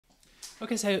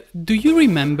Okay, so do you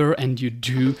remember, and you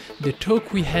do, the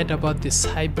talk we had about the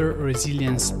Cyber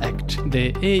Resilience Act,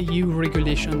 the EU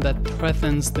regulation that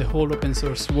threatens the whole open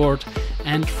source world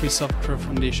and Free Software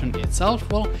Foundation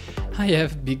itself? Well, I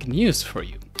have big news for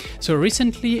you. So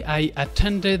recently I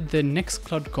attended the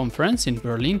Nextcloud conference in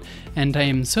Berlin, and I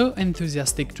am so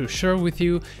enthusiastic to share with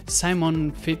you Simon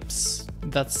Phipps,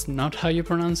 that's not how you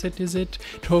pronounce it, is it?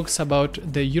 Talks about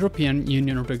the European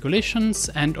Union regulations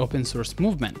and open source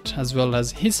movement, as well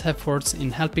as his efforts in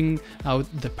helping out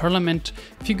the Parliament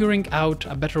figuring out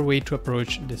a better way to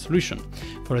approach the solution.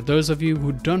 For those of you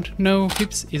who don't know,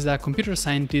 Phipps is a computer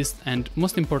scientist and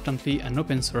most importantly an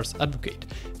open source advocate.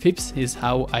 Phipps is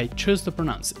how I chose to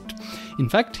pronounce it. In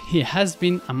fact, he has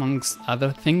been, amongst other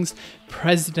things,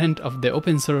 president of the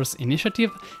Open Source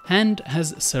Initiative and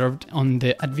has served on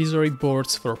the advisory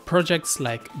boards for projects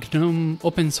like GNOME,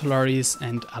 OpenSolaris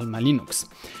and Alma Linux.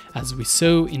 As we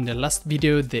saw in the last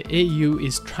video, the EU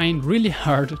is trying really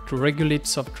hard to regulate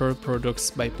software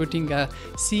products by putting a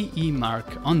CE mark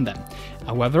on them.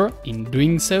 However, in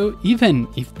doing so, even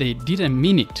if they didn't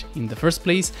mean it in the first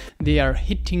place, they are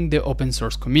hitting the open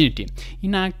source community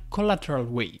in a collateral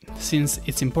way. Since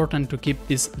it's important to keep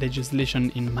this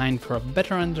legislation in mind for a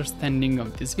better understanding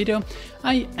of this video,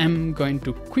 I am going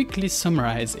to quickly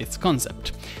summarize its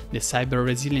concept. The Cyber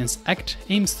Resilience Act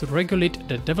aims to regulate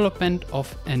the development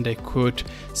of, and I quote,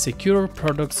 secure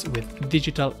products with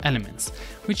digital elements,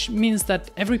 which means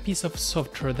that every piece of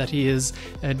software that is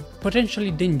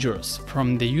potentially dangerous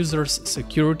from the user's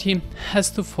security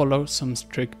has to follow some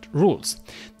strict rules.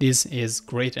 This is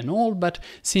great and all, but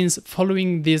since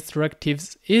following these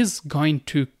directives is going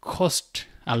to cost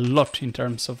a lot in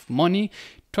terms of money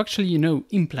to actually,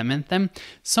 implement them,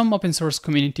 some open source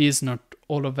communities, not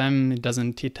all of them, it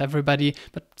doesn't hit everybody,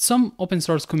 but some open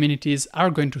source communities are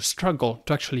going to struggle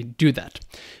to actually do that.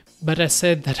 But I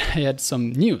said that I had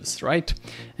some news, right?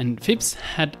 And Phipps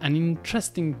had an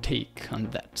interesting take on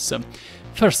that. So,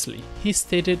 firstly, he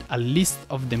stated a list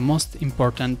of the most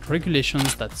important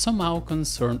regulations that somehow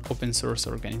concern open source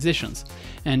organizations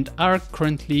and are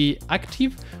currently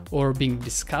active or being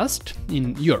discussed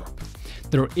in Europe.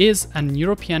 There is an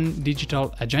European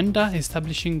digital agenda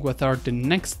establishing what are the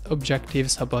next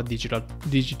objectives about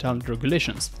digital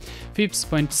regulations. Phipps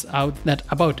points out that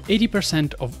about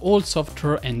 80% of all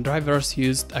software and drivers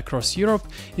used across Europe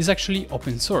is actually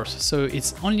open source, so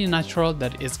it's only natural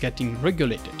that it's getting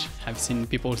regulated. I've seen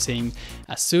people saying,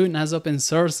 as soon as open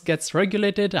source gets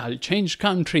regulated, I'll change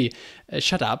country.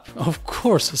 Shut up, of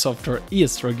course software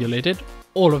is regulated,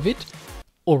 all of it,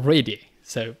 already,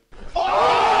 so...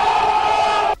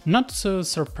 Not so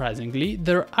surprisingly,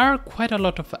 there are quite a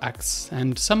lot of acts,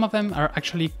 and some of them are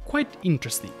actually quite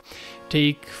interesting.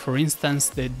 Take, for instance,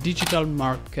 the Digital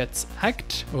Markets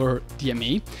Act, or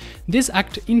DMA. This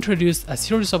act introduced a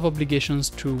series of obligations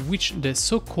to which the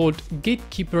so-called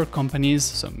gatekeeper companies,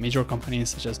 so major companies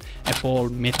such as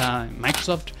Apple, Meta, and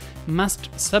Microsoft, must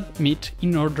submit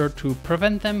in order to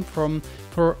prevent them from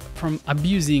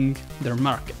abusing their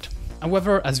market.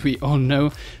 However, as we all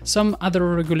know, some other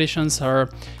regulations are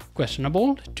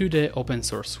questionable to the open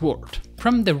source world.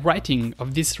 From the writing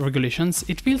of these regulations,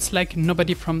 it feels like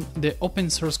nobody from the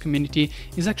open source community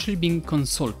is actually being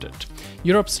consulted.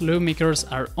 Europe's lawmakers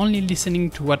are only listening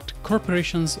to what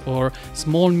corporations or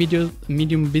small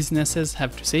medium businesses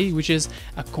have to say, which is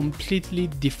a completely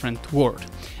different world.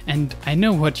 And I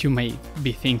know what you may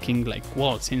be thinking, like,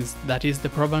 well, since that is the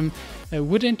problem,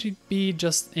 wouldn't it be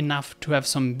just enough to have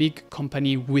some big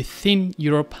company within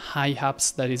Europe high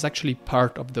ups that is actually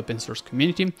part of the open source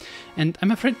community? And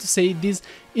I'm afraid to say this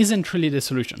isn't really the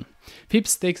solution.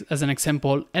 Phipps takes as an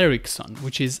example Ericsson,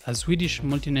 which is a Swedish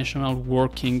multinational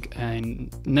working in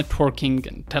networking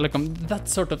and telecom, that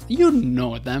sort of, you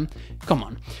know them, come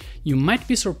on. You might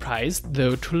be surprised,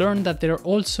 though, to learn that they're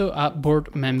also a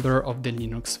board member of the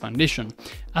Linux Foundation,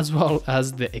 as well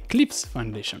as the Eclipse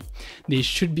Foundation. They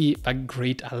should be a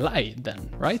great ally then,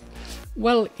 right?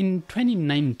 Well, in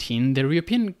 2019, the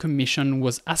European Commission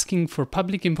was asking for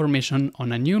public information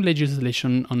on a new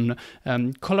legislation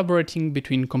on collaborating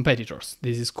between competitors.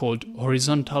 This is called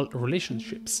horizontal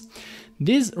relationships.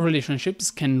 These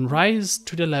relationships can rise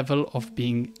to the level of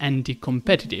being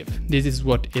anti-competitive. This is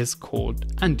what is called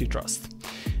antitrust.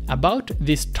 About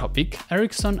this topic,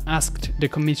 Ericsson asked the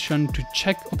Commission to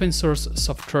check open source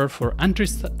software for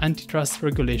antitrust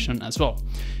regulation as well.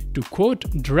 To quote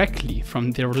directly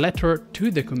from their letter to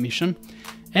the Commission,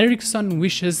 Ericsson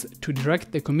wishes to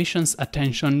direct the Commission's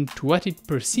attention to what it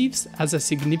perceives as a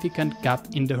significant gap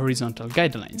in the horizontal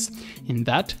guidelines, in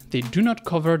that they do not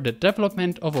cover the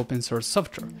development of open source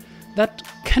software. that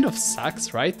kind of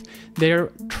sucks, right?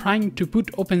 They're trying to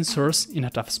put open source in a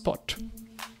tough spot.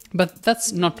 But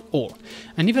that's not all.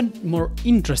 An even more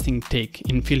interesting take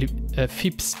in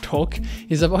Phip's talk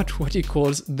is about what he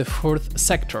calls the fourth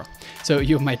sector. So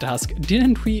you might ask,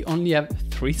 didn't we only have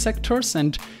 3 sectors?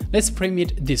 And let's frame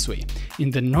it this way.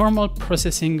 In the normal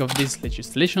processing of these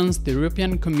legislations, the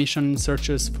European Commission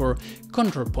searches for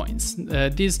control points,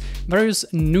 these various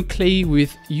nuclei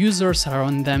with users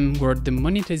around them where the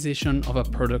monetization of a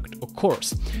product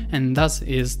occurs, and thus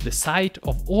is the site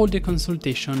of all the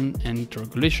consultation and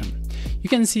regulation. You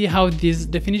can see how this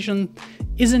definition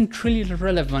isn't really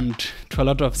relevant to a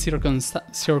lot of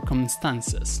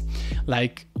circumstances,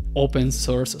 like open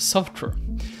source software.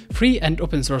 Free and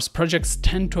open source projects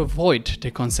tend to avoid the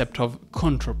concept of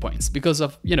control points because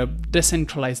of,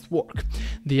 decentralized work.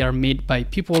 They are made by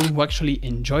people who actually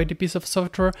enjoy the piece of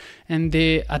software, and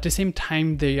at the same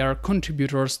time they are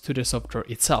contributors to the software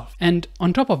itself. And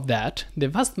on top of that, the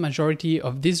vast majority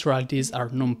of these royalties are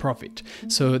non-profit,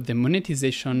 so the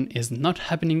monetization is not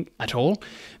happening at all,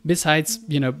 besides,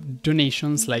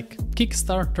 donations like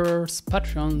Kickstarters,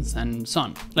 Patreons, and so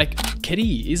on. Like,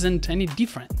 KDE isn't any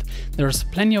different. There's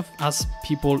plenty of us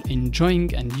people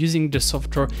enjoying and using the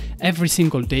software every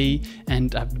single day,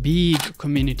 and a big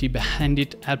community behind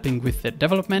it helping with the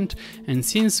development. And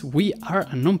since we are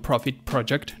a non-profit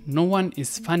project, no one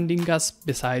is funding us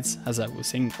besides, as I was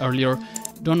saying earlier,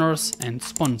 donors and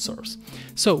sponsors.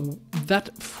 So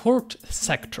that fourth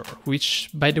sector, which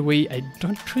by the way I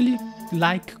don't really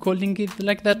like calling it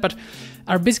like that, but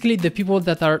are basically the people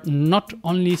that are not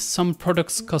only some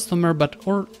product's customer but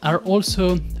are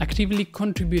also actively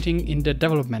contributing in the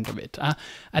development of it.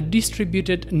 A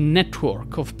distributed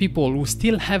network of people who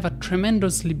still have a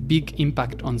tremendously big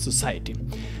impact on society.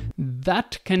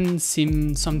 That can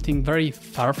seem something very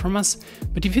far from us,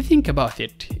 but if you think about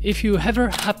it, if you ever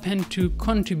happen to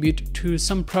contribute to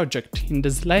some project in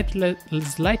the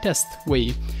slightest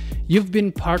way, you've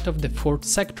been part of the fourth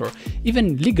sector,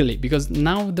 even legally, because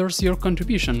now there's your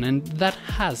contribution and that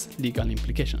has legal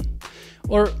implication.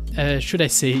 Or should I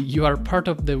say, you are part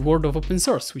of the world of open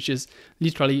source, which is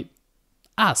literally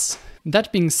us.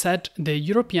 That being said, the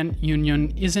European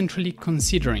Union isn't really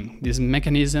considering this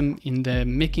mechanism in the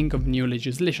making of new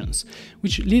legislations,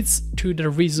 which leads to the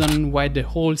reason why the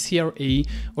whole CRA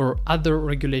or other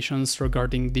regulations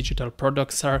regarding digital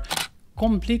products are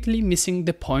completely missing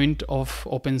the point of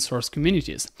open source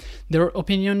communities. Their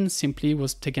opinion simply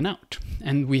was taken out,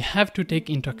 and we have to take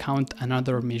into account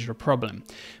another major problem.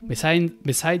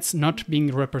 Besides not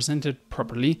being represented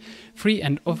properly, free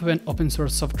and open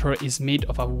source software is made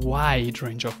of a wide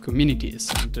range of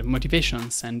communities and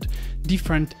motivations and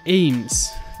different aims.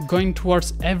 Going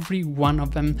towards every one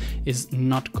of them is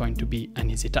not going to be an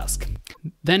easy task.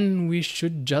 Then we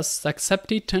should just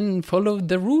accept it and follow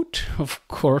the route? Of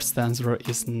course, the answer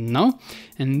is no.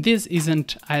 And this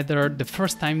isn't either the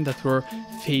first time that we're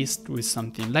faced with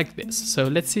something like this. So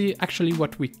let's see actually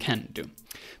what we can do.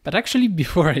 But actually,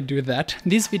 before I do that,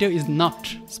 this video is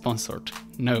not sponsored,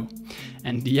 no.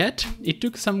 And yet, it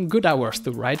took some good hours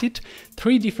to write it.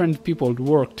 3 different people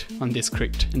worked on this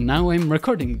script, and now I'm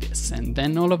recording this, and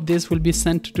then all of this will be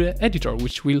sent to the editor,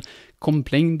 which will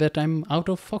complain that I'm out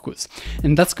of focus.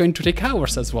 And that's going to take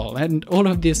hours as well, and all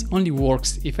of this only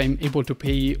works if I'm able to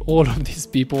pay all of these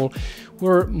people, who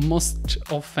are most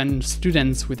often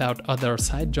students without other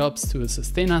side jobs to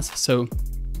sustain us. So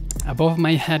above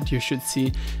my head you should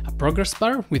see a progress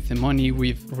bar with the money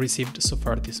we've received so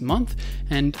far this month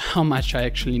and how much I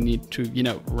actually need to,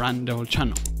 run the whole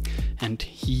channel. And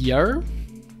here,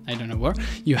 I don't know where,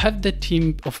 you have the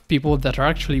team of people that are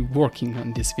actually working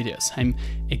on these videos. I'm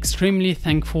extremely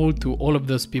thankful to all of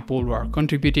those people who are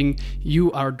contributing.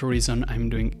 You are the reason I'm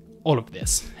doing all of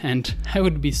this, and I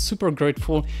would be super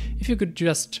grateful if you could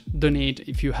just donate,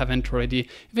 if you haven't already,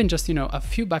 even just a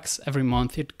few bucks every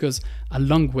month. It goes a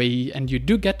long way, and you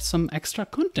do get some extra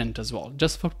content as well,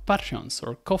 just for Patreons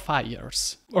or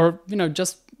Ko-Fiers, or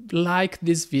just like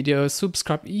this video,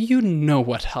 subscribe. You know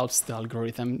what helps the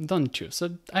algorithm, don't you?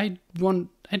 So I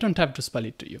don't have to spell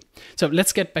it to you. So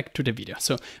let's get back to the video.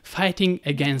 So fighting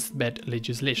against bad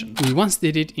legislation. We once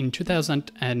did it in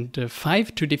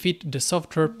 2005 to defeat the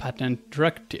Software Patent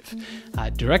Directive,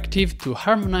 a directive to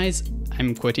harmonize,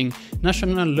 I'm quoting,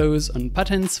 national laws on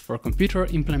patents for computer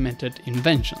implemented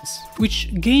inventions,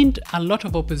 which gained a lot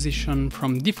of opposition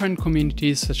from different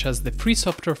communities such as the Free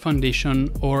Software Foundation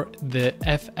or the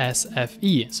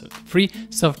FSFE, so Free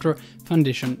Software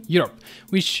Foundation Europe,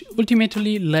 which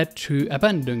ultimately led to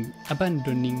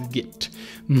abandoning it,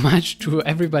 much to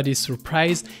everybody's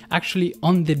surprise, actually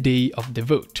on the day of the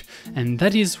vote. And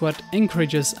that is what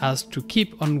encourages us to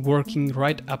keep on working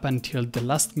right up until the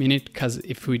last minute, because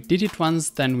if we did it once,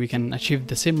 then we can achieve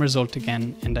the same result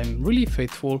again, and I'm really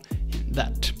faithful in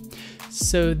that.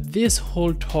 So this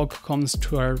whole talk comes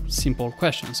to our simple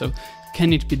question. So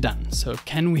can it be done? So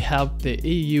can we help the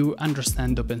EU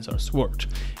understand the open source world?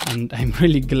 And I'm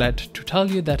really glad to tell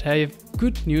you that I have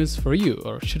good news for you,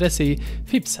 or should I say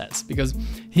Phipps has, because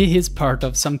he is part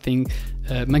of something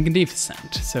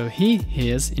magnificent. So he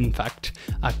is, in fact,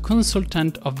 a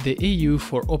consultant of the EU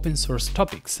for open source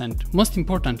topics, and most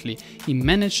importantly, he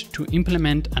managed to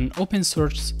implement an open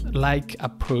source-like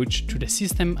approach to the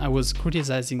system I was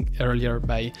criticizing earlier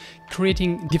by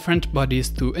creating different bodies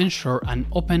to ensure an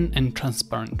open and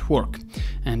transparent work.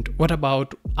 And what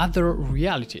about other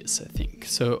realities, I think?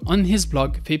 So on his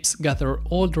blog, Phipps gathered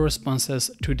all the responses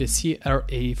to the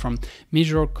CRA from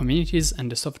major communities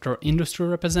and the software industry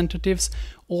representatives,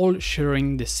 all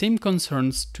sharing the same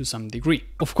concerns to some degree.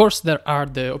 Of course, there are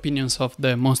the opinions of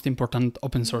the most important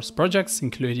open source projects,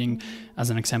 including, as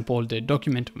an example, the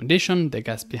Document Foundation, the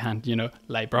guys behind,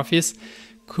 LibreOffice.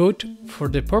 Quote, "For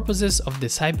the purposes of the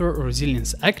Cyber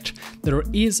Resilience Act, there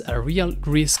is a real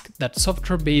risk that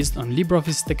software based on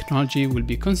LibreOffice technology will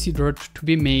be considered to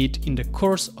be made in the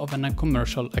course of a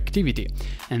commercial activity,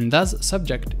 and thus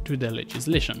subject to the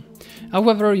legislation.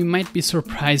 However, you might be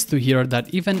surprised to hear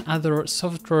that even other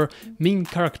software main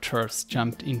characters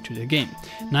jumped into the game.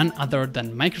 None other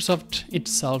than Microsoft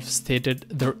itself stated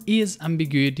there is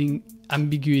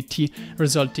ambiguity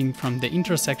resulting from the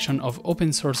intersection of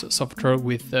open source software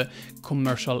with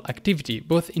commercial activity,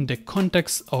 both in the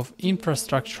context of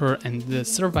infrastructure and the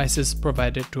services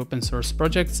provided to open source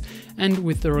projects, and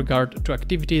with regard to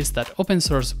activities that open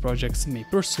source projects may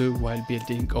pursue while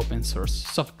building open source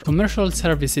software. Commercial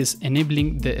services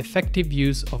enabling the effective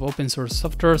use of open source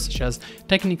software, such as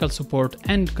technical support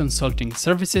and consulting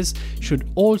services, should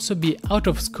also be out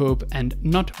of scope and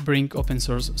not bring open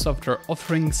source software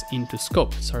offerings into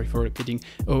scope." Sorry for repeating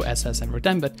OSS every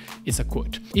time, but it's a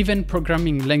quote. Even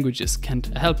programming languages can't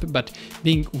help but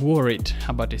being worried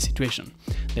about the situation.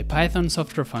 The Python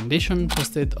Software Foundation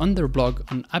posted on their blog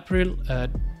on April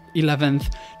 11th,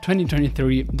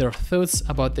 2023, their thoughts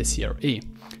about the CRA.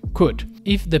 Quote,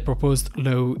 "If the proposed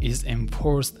law is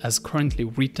enforced as currently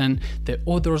written, the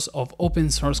authors of open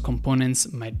source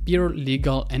components might bear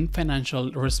legal and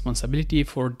financial responsibility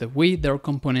for the way their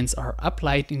components are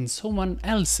applied in someone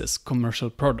else's commercial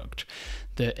product.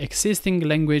 The existing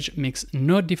language makes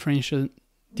no differentiation,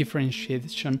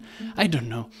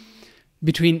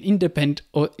 between independent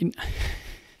or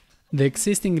The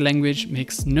existing language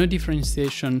makes no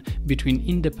differentiation between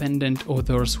independent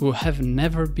authors who have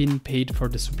never been paid for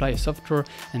the supply of software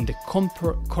and the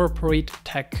corporate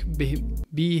tech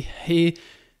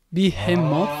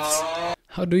behemoths.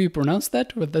 How do you pronounce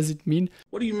that? What does it mean?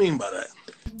 What do you mean by that?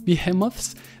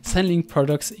 Behemoths selling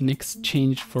products in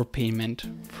exchange for payment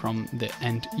from the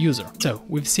end user. So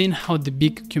we've seen how the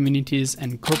big communities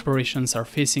and corporations are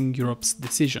facing Europe's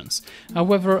decisions.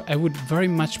 However, I would very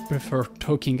much prefer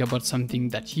talking about something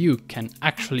that you can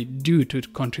actually do to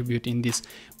contribute in this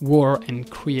war and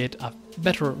create a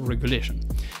better regulation.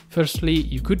 Firstly,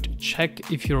 you could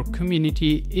check if your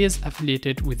community is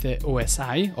affiliated with the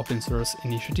OSI, Open Source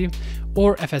Initiative,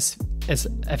 or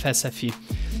FSFE.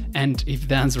 And if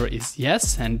the answer is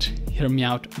yes, and hear me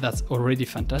out, that's already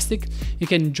fantastic, you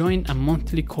can join a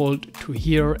monthly call to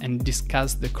hear and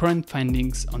discuss the current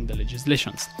findings on the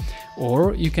legislations.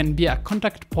 Or you can be a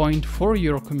contact point for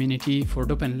your community for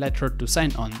the open letter to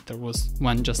sign on. There was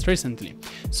one just recently.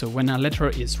 So when a letter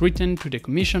is written to the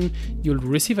Commission, you'll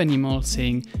receive an email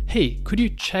saying, hey, could you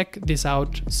check this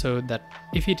out, so that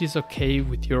if it is okay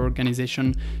with your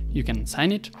organization, you can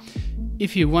sign it.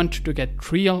 If you want to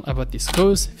get real about this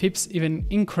cause, Phipps even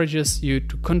encourages you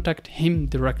to contact him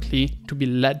directly to be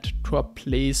led to a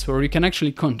place where you can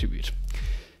actually contribute.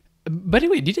 By the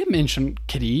way, did I mention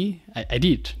KDE? I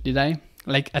did I?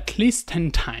 Like at least 10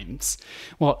 times.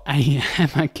 Well, I am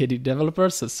a KDE developer,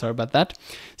 so sorry about that.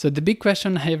 So the big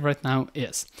question I have right now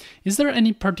is there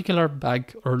any particular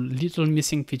bug or little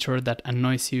missing feature that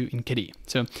annoys you in KDE?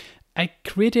 So I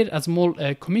created a small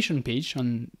commission page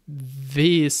on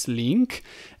this link,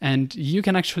 and you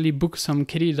can actually book some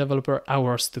KDE developer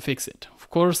hours to fix it. Of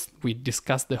course, we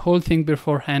discussed the whole thing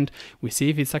beforehand. We see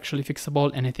if it's actually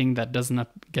fixable. Anything that does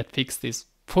not get fixed is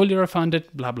fully refunded,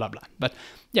 blah, blah, blah. But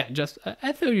yeah, just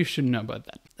I thought you should know about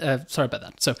that. Sorry about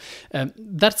that. So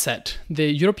that said,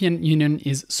 the European Union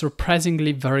is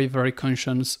surprisingly very, very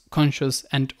conscious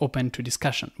and open to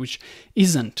discussion, which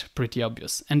isn't pretty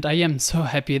obvious. And I am so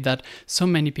happy that so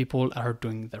many people are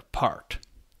doing their part.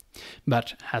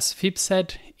 But as Phip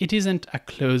said, it isn't a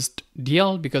closed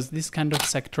deal because this kind of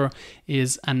sector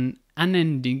is an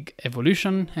unending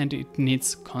evolution and it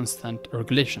needs constant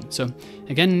regulation. So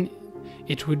again,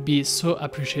 it would be so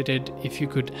appreciated if you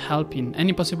could help in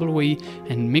any possible way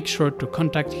and make sure to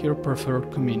contact your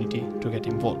preferred community to get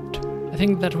involved. I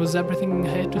think that was everything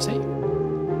I had to say.